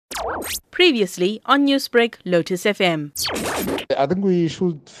Previously on Newsbreak, Lotus FM. I think we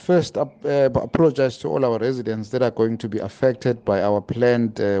should first apologize to all our residents that are going to be affected by our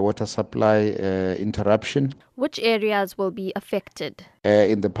planned water supply interruption. Which areas will be affected?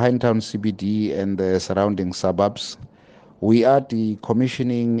 In the Pinetown CBD and the surrounding suburbs. We are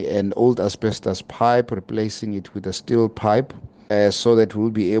decommissioning an old asbestos pipe, replacing it with a steel pipe, so that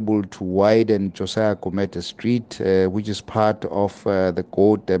we'll be able to widen Josiah Gomete Street, which is part of the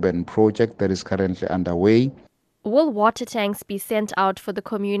Go Durban project that is currently underway. Will water tanks be sent out for the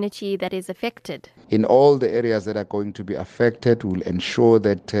community that is affected? In all the areas that are going to be affected, we'll ensure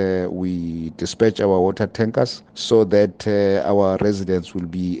that we dispatch our water tankers so that our residents will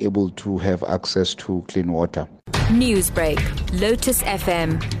be able to have access to clean water. Newsbreak, Lotus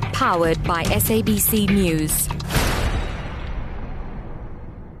FM, powered by SABC News.